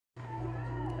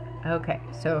Okay,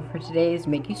 so for today's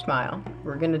Make You Smile,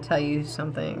 we're going to tell you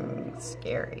something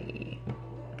scary.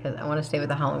 Because I want to stay with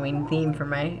the Halloween theme for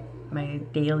my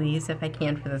dailies if I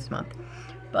can for this month.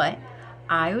 But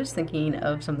I was thinking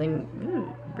of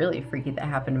something really freaky that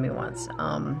happened to me once.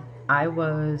 I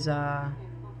was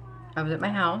at my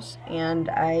house and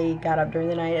I got up during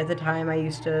the night. At the time, I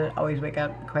used to always wake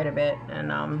up quite a bit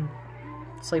and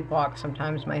sleepwalk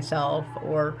sometimes myself,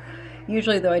 or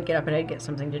usually though I'd get up and I'd get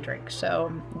something to drink.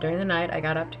 So during the night, I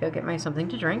got up to go get my something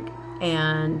to drink,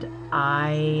 and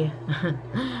I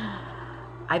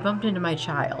I bumped into my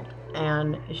child,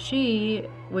 and she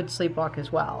would sleepwalk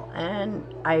as well, and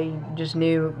I just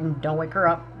knew don't wake her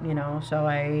up, So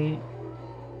I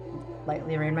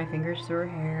lightly ran my fingers through her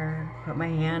hair, put my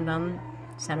hand on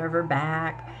the center of her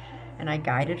back, and I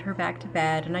guided her back to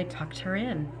bed, and I tucked her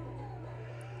in.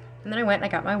 And then I went and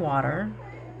I got my water,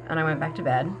 and I went back to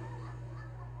bed.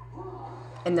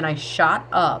 And then I shot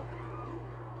up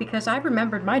because I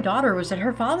remembered my daughter was at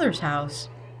her father's house.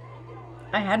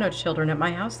 I had no children at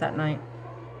my house that night.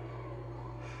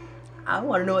 I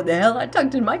want to know what the hell I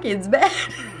tucked in my kid's bed.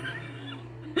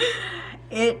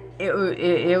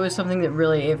 It was something that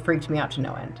really, it freaked me out to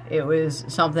no end. It was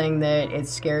something that it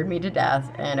scared me to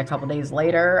death. And a couple days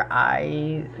later,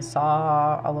 I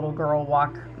saw a little girl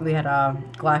walk. We had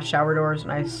glass shower doors,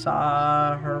 and I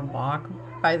saw her walk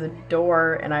by the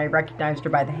door, and I recognized her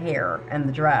by the hair and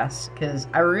the dress, because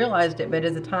I realized it, but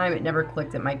at the time it never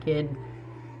clicked that my kid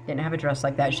didn't have a dress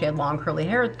like that. She had long curly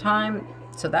hair at the time,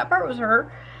 so that part was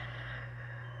her.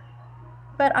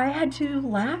 But I had to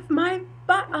laugh my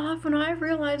butt off when I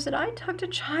realized that I tucked a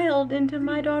child into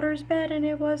my daughter's bed and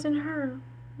it wasn't her.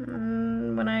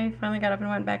 When I finally got up and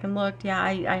went back and looked, yeah,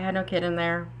 I had no kid in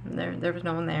there. There was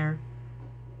no one there.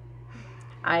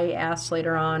 I asked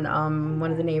later on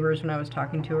one of the neighbors when I was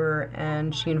talking to her,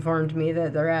 and she informed me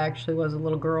that there actually was a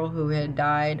little girl who had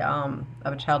died of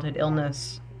a childhood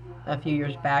illness a few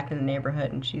years back in the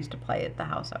neighborhood, and she used to play at the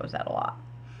house I was at a lot.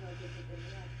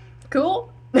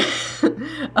 Cool.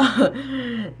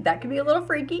 That could be a little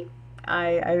freaky.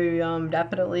 I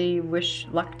definitely wish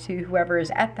luck to whoever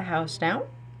is at the house now.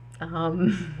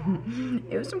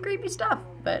 It was some creepy stuff,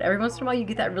 but every once in a while you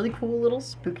get that really cool little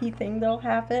spooky thing that'll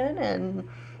happen, and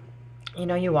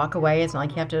you walk away. It's not like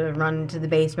you have to run to the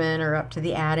basement or up to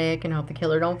the attic and hope the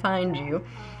killer don't find you.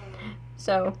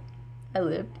 So I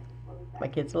lived. My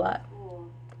kid's alive.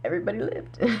 Everybody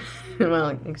lived.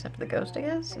 Well, except for the ghost, I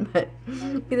guess. But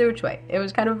either which way, it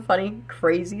was kind of a funny,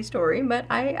 crazy story, but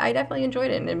I definitely enjoyed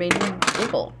it, and it made me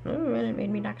giggle. And it made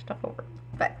me knock stuff over.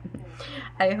 But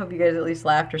I hope you guys at least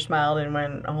laughed or smiled and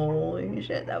went, holy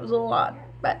shit, that was a lot.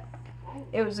 But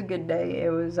it was a good day. It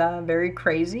was very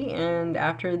crazy, and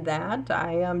after that,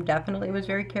 I definitely was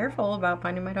very careful about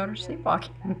finding my daughter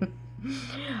sleepwalking.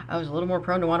 I was a little more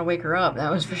prone to want to wake her up,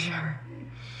 that was for sure.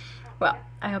 Well,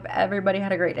 I hope everybody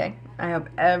had a great day. I hope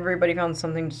everybody found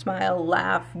something to smile,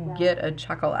 laugh, get a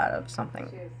chuckle out of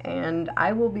something. And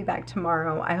I will be back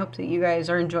tomorrow. I hope that you guys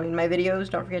are enjoying my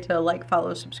videos. Don't forget to like,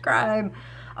 follow, subscribe,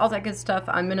 all that good stuff.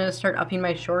 I'm going to start upping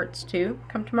my shorts too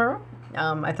come tomorrow.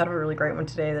 I thought of a really great one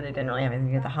today that I didn't really have anything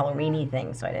to do with the Halloween-y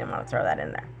thing, so I didn't want to throw that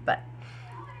in there. But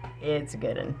it's a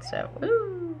good one, so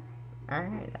woo!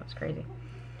 Alright, that was crazy.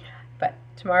 But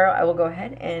tomorrow I will go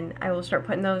ahead and I will start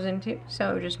putting those in too.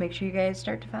 So just make sure you guys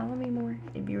start to follow me more.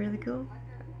 It'd be really cool.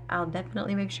 I'll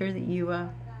definitely make sure that you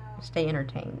stay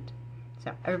entertained.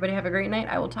 So everybody have a great night.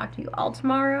 I will talk to you all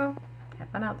tomorrow. Have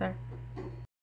fun out there.